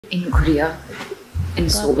in Korea, in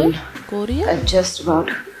Seoul. Korea? I've just about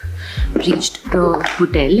reached the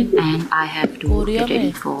hotel and I have to Korea get ready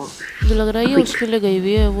में? for. मुझे लग रहा है ये उसके लिए गई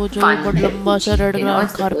हुई है, वो जो बहुत लंबा सा रेड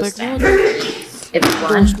कारपेट नहीं होता,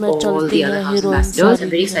 Everyone, उसमें all चलती the है other house heroine ambassadors. I'm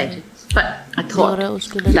very excited. But I thought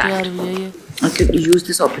उसके लिए तैयार हुई है ये। I could use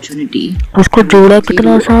this opportunity. उसको जोड़ा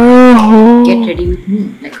कितना सारा हो। Get ready with me,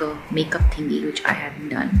 like a makeup thingy which I haven't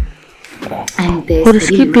done. And there's और very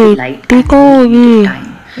इसकी limited light बेटी and को very limited होगी,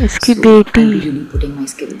 time. इसकी So बेटी, I'll be really putting my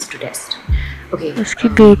skills to test. Okay. इसकी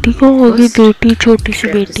बेटी को होगी, बेटी, छोटी सी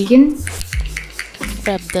Prep the बेटी। skin.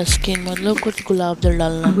 Prep the skin मतलब कुछ गुलाब जल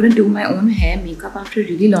डालना। I'm gonna do my own hair makeup after a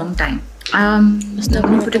really long time. I'm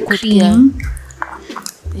gonna put a खुद cream.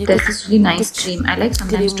 ये There's this really nice cream. I like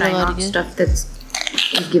sometimes cream trying लगा out रही है। stuff that's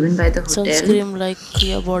given by the hotel. Sunscreen like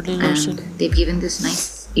या body lotion, And they've given this nice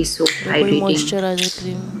ISO कोई hydrating. Moisturiser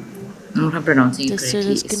cream I'm not pronouncing it जिससे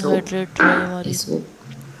correctly. Skin ISO. Hydrate रहे हमारी।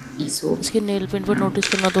 ISO. इसके nail paint पर notice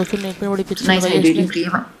करना दोस्तों, nail paint बड़ी पिक्चर Nice लगाई है hydrating इसने।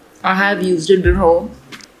 cream. I have used it before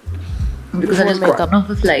because I Before just makeup. gotten off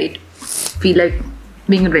a flight. Feel like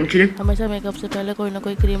being adventurous. हमेशा मेकअप से पहले कोई ना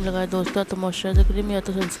कोई क्रीम लगाए दोस्तों, या तो मॉइस्चराइजर क्रीम या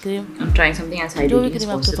तो sunscreen, I'm trying something as जो भी hydrating as क्रीम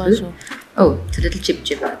आपके पास possible. हो। Oh, it's a little chip.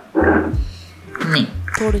 Nee.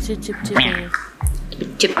 थोड़ी सी चिपचिप है।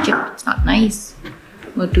 Chip. It's not nice.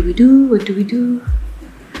 What do we do?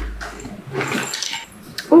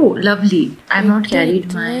 Oh, lovely. I've not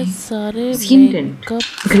carried my सारे skin tint.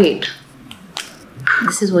 makeup- Great.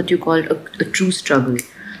 This is what you call a true struggle.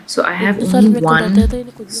 So I have इतने सारे only makeup one रहते हैं तो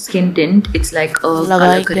इन्हें कुछ भी skin tint. It's like a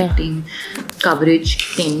लगाए color क्या? correcting coverage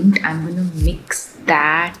tint. I'm gonna mix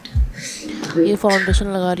that ये with फाउंडेशन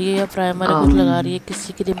लगा रही है या प्राइमर कुछ लगा रही है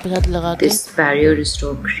किसी क्रीम के साथ लगा के। this barrier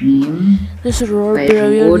restore cream. This raw by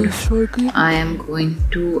barrier Rode. restore cream। I am going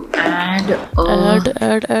to add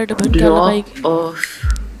add क्या drop लगाएगी? of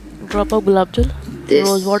ड्रॉप ऑफ गुलाब जल, this.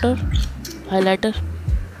 Rose water, highlighter.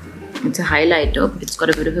 It's a highlighter, but it's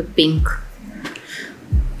got a bit of a pink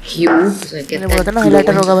hue, so I get मैंने बोला that था ना glow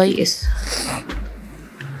highlighter in होगा the भाई। face.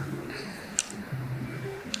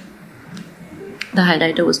 The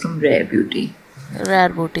highlighter was from Rare Beauty.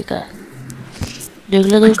 Rare beauty का है। देख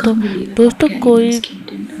लो दोस्तों, कोई skin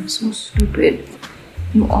tint. I'm so stupid.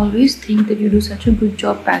 You always think that you do such a good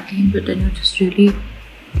job packing, but then you just really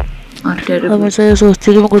are terrible. हमेशा ये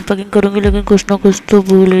सोचती है कि मैं गुड पैकिंग करूंगी, लेकिन कुछ ना कुछ तो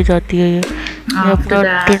भूल ही जाती है ये। मैं After अपना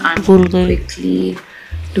that, टिंट I'm भूल going to गई। quickly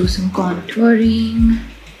do some contouring.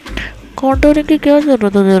 Contouring की क्या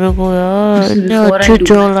जरूरत है तेरे को यार, So इतने before I अच्छे do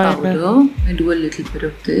जॉ my लाइन है। powder, I do a little bit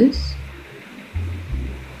of this.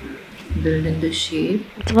 Build in the shape.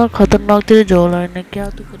 इतना खतरनाक तेरी जॉ लाइन है, क्या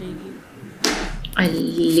तू करेगी? I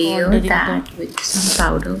layer Contouring that with some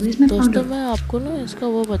powder. Where's my दोस्तों powder? मैं आपको ना इसका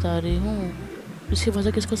वो बता रही हूँ, इसकी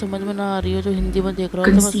भाषा किसको समझ में ना आ रही हो, जो हिंदी में देख रहा हो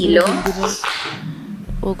तो मैं उसको Concealer. हिंदी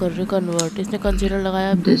में वो कर रही हूँ कन्वर्ट। इसने कंसीलर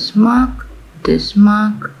लगाया, This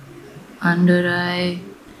mark, under eye.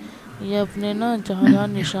 ये अपने ना जहाँ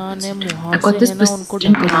निशान है I मुहां got से this है ना उनको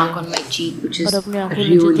persistent ढक mark रही on my cheek, which है, is और अपने आंखों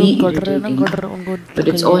नीचे जो really गटर है ना irritating. गटर उनको But ढक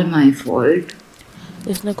it's रही all है। my fault.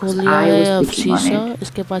 इसने खोल I लिया है was अब picking on शीशा, it.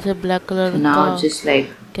 इसके पास है ब्लैक कलर Now का, it's just like,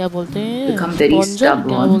 क्या बोलते हैं, become very स्पॉन्जर क्या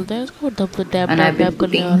stubborn. बोलते हैं इसको, dub tap And I've tap been tap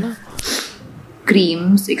करने putting वाला।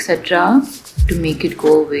 creams, etc. to make it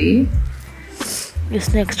go away.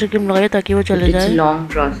 इसने एक्स्ट्रा क्रीम लगाई ताकि वो चले It's a जाए। long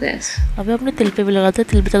process. अबे अपने तिल पे भी लगाते हैं,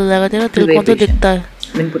 तिल पे चला जाएगा तेरा, Be तिल very कौन तो patient. दिखता है।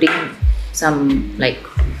 I've been putting some like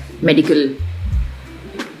medical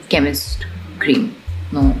chemist cream.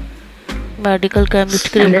 No. Medical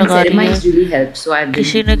chemist cream And then लगा रही है। ceramides really help. So I've been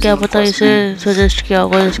किसी ने क्या using, of पता course, इसे my सजेस्ट किया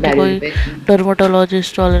होगा, इसके barrier कोई repair.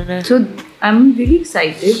 डर्माटोलॉजिस्ट वाले ने। So I'm really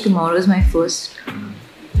excited. Tomorrow is my first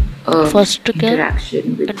First क्या?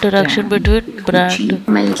 interaction with interaction brand between brand. Gucci.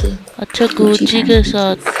 My little अच्छा Gucci गुच्ची brand के Gucci.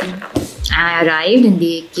 साथ। I arrived and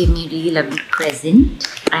they gave me a really lovely present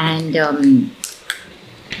and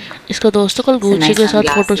इसका दोस्तों कल Gucci nice के साथ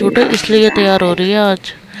sunglasses. Photo shoot है, इसलिए ये तैयार हो रही है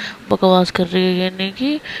आज। बकवास कर रही है ये नहीं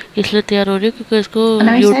कि इसलिए तैयार हो रही है क्योंकि इसको And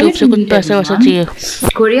I'm यूट्यूब excited से to कुछ meet पैसे वैसा everyone.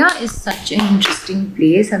 चाहिए। Korea is such an interesting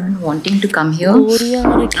place. I've been wanting to come here. Korea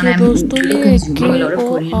And रखिए I'm दोस्तों, really ये consuming a lot of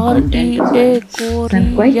Korean content as well. So I'm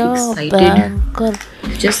quite Korea excited banker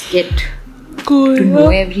to just get to Korea know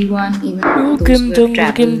everyone, even those Kim who have Jong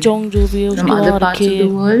traveled जो भी है उसके from other वहाँ parts रखे of the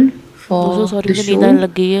world for sorry the मुझे show. नींद आने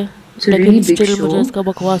लग गई है, It's a लेकिन really big स्टिल मुझे show. इसका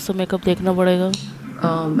बकवास सा मेकअप देखना पड़ेगा।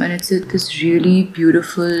 And it's this really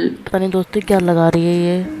beautiful पता नहीं दोस्तों क्या लगा रही है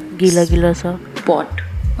ये गीला गीला सा, pot.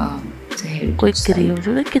 It's a heritage कोई site.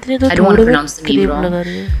 क्रीम, कितने तो I don't want थोड़े to pronounce the name cream wrong. लगा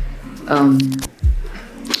रही है।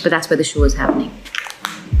 But that's where the show is happening.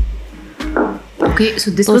 Okay,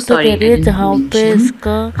 so this was दोस्तों sorry कह I रही है didn't जहाँ पे mention.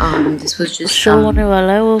 इसका This was just शो होने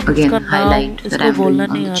वाला है वो again उसका नाम highlight that इसको I'm बोलना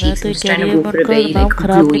doing on नहीं the आ रहा है, cheeks. तो I'm ये just कह trying रही to है go मैं for a उनका very नाम like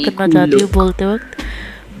खराब नहीं glowy करना cool चाहती हूँ look. बोलते वक्त,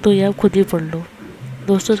 तो ये आप खुद ही पढ़ लो।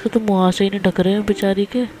 दोस्तों इसको तो मुँह से ही नहीं ढक रहे हैं बेचारी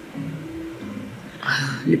के।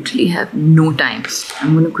 Literally have no time.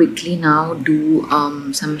 I'm gonna quickly now do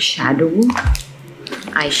some shadow.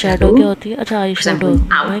 Shadow Eyeshadow. क्या होती है? अच्छा आई Because I'm शेडो, going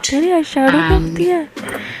मैं out. कह रही आई शेडो क्या And होती है?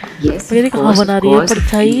 yes, मेरी of कहाँ course, बना of रही है course. If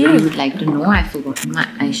परछाई you है? would like to know, I forgot my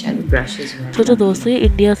eyeshadow brush as well. सोचो दोस्तों ये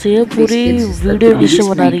इंडिया से है, पूरी Basically, this is the video English में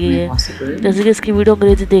biggest बना रही nightmare है। possible. जैसे कि इसकी वीडियो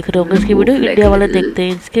अंग्रेजी देख रहे होंगे, इसकी Go video for like India a वाले little देखते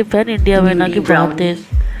हैं, इसके फैन इंडिया में ना कि nudie बहुत brown देश।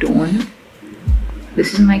 tone.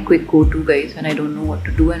 This is my quick go-to, guys, when I don't know what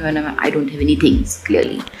to do and when I don't have any things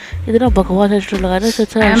clearly. इतना बकवास एक्स्ट्रा लगाना इससे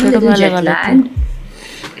अच्छा I am a shadow little मैं jet लगा लेती हूँ।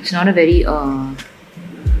 lagged. It's not a very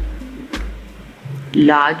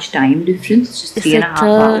large time difference. It's just इससे 3.5 अच्छा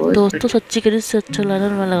hours. दोस्तों सच्ची करी इससे अच्छा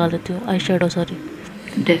लाइनर मैं लगा लेती हूँ, आई शेडो सारी।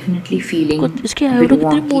 Definitely feeling कुछ इसकी a bit आईब्रो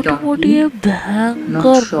कितनी wonky मोटी मोटी है, donkey. Not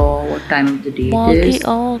भयंकर। sure what time of the day माँ it की is.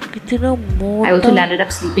 आँख कितना I also मोटा। landed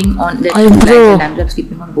up sleeping on the Eyebrow. flight. I landed up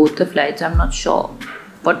sleeping on both the flights. I'm not sure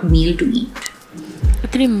what meal to eat.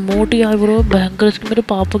 इतनी मोटी eyebrow है, भयंकर। इसकी मेरे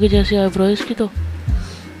पापा की जैसी आईब्रो है इसकी तो।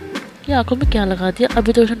 ये आंखों में क्या लगा दिया?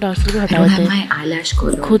 अभी तो इसने डार्क सर्कल I हटा don't have थे, my eyelash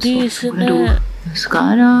color. खुद ही also. I'm gonna इसने do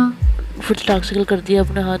mascara. फिर डार्क सर्कल कर दिया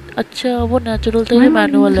अपने हाथ। अच्छा वो नेचुरल थे Why या am I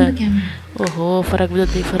doing manual this है? on the camera? ओहो फर्क भी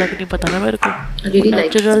तो फर्क नहीं पता ना मेरे को। I really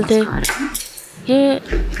like this natural थे mascara.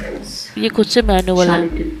 ये खुद से मैनुअल है,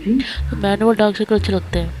 Charlotte Tilbury. तो मैनुअल डार्क सर्कल अच्छे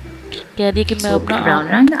लगते हैं। कह रही है कि मैं So अपना brown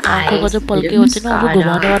around the आंखों का eyes, जो bit पलके of होते हैं ना उनको mascara.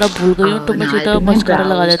 घुमाने वाला भूल गई हूँ, तो मैं Now सीधा I'll do my मस्कारा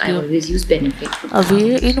लगा brows. देती I हूँ। always use Benefit.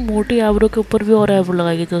 अभी इन मोटी आईब्रो के ऊपर भी और आईब्रो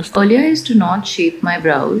लगाएगी दोस्तों। Earlier I used to not shape my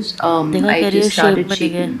brows. देखा I कह रही है just started shape में नहीं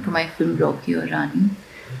shaping for my film Rocky or Rani.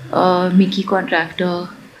 Mickey contractor,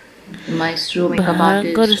 maestro makeup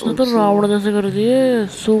भयंकर artist. इसने तो Also, रावण जैसे कर दिए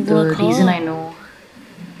सूप the में reason खा। I know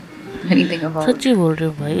anything about सच्ची बोल रही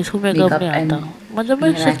हूँ भाई, इसको मेकअप makeup नहीं and आता। मतलब मैं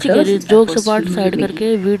being an सच्ची actor, कह रही हूँ, since I जोक से was part filmed side with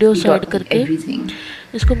करके, Mickey, video he side taught me करके everything.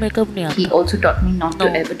 इसको मेकअप नहीं He आता। also taught me not to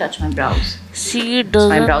No. ever touch my brows. She My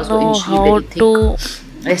doesn't brows were no initially how very to thick.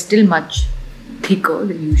 They're still much thicker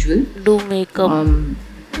than usual. Do makeup.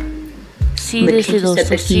 But she seriously just said दोस्तों that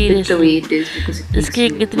keep it the seriously. way it is because it makes इसकी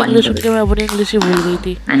you इतनी English सुन wonders. के मैं अपनी English ही भूल गई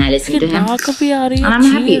थी। And I इसकी listened to him. नाक भी आ रही And है, I'm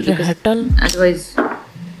happy छी because रहटल otherwise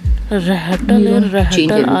रहटल you है, don't change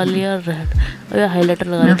रहटल everything. आलिया रहट। अरे हाइलाइटर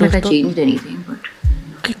लगा I रही don't know if I दोस्तों। changed anything, but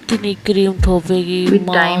कितनी क्रीम थोपेगी With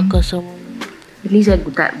माँ time. कसम। at least I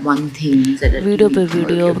got that one thing that I video पे really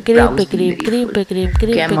video, your cream brows पे being cream, very cream full. पे cream,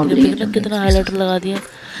 cream Okay, पे I'm cream, updating कितना this. Highlighter लगा दिया।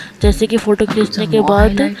 जैसे कि फोटो खींचने some के more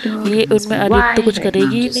बाद highlighter, ये some उनमें एडिट तो white, कुछ right करेगी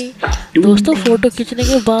now ही just नहीं doing दोस्तों। Photo things. खींचने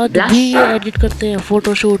के बाद Blush. भी ये एडिट करते हैं,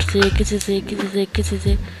 फोटो शूट से किसी से किसी से किसी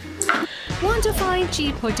से। Want to find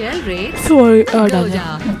cheap hotel rates? Sorry Agoda.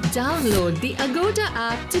 Download the Agoda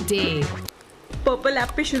app today. Purple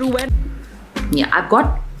app पे शुरू हुआ है। Yeah, I've got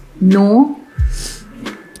no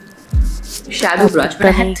shadow brush, but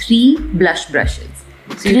I had 3 blush brushes.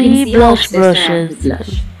 So you can three see how blush obsessed I am with brushes.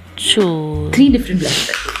 blush. Show 3 different blush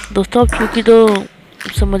brushes. दोस्तों आप चूंकि तो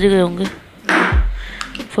समझ गए होंगे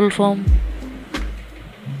full form.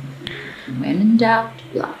 When in doubt,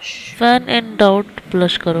 blush. Fan in doubt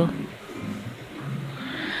blush करो।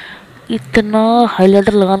 इतना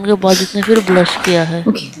highlighter लगाने के बाद इसने फिर ब्लश किया है।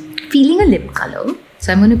 Okay, feeling a lip color.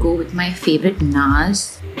 So I'm going to go with my favorite NARS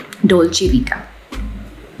Dolce Vita.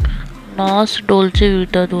 नास डोल्चे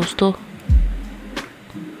वीटा दोस्तों,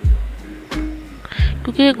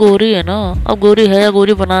 क्योंकि ये गोरी है ना। अब गोरी है या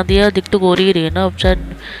गोरी बना दिया, दिख तो गोरी ही रही है ना। अब चाहे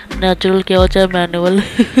नेचुरल क्या हो चाहे मैनुअल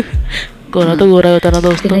गोरा तो गोरा होता है ना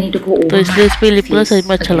दोस्तों। Then I need to go over तो इसलिए इस पे my लिप कलर सच में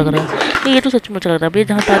face अच्छा लग again. रहा है। नहीं ये तो सच में अच्छा लग रहा है। अभी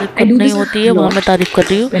जहाँ तारीफ I do नहीं this होती है a वहाँ lot. मैं तारीफ कर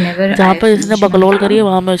रही हूँ, Whenever जहाँ I पर इसने finish my बकलोल करी है makeup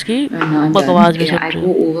वहाँ मैं उसकी and I'm बकवास done, भी okay, सुन I रही go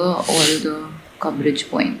हूँ। over all the coverage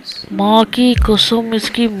points. माँ की कसम,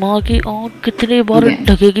 इसकी माँ की आँख कितनी बार Okay.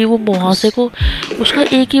 ढकेगी वो मुहासे को। उसका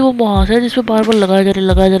एक ही वो मुहासा है जिसपे बार बार लगाया जा रही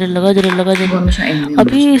लगाया जा रही लगाया जा रही लगाया जा वो हमेशा end रही। में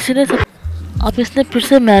अभी इसने सब, अब इसने फिर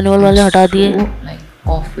से मैनुअल वाले हटा दिए। So, like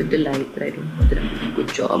off with the light, but I don't know whether I'm doing a good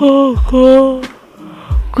job.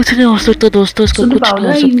 कुछ नहीं हो सकता दोस्तों, इसका So the कुछ नहीं powder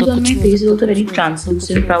हो I सकता, use on कुछ my नहीं हो face is सकता, also very कुछ नहीं हो सकता,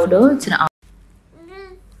 translucent powder. It's an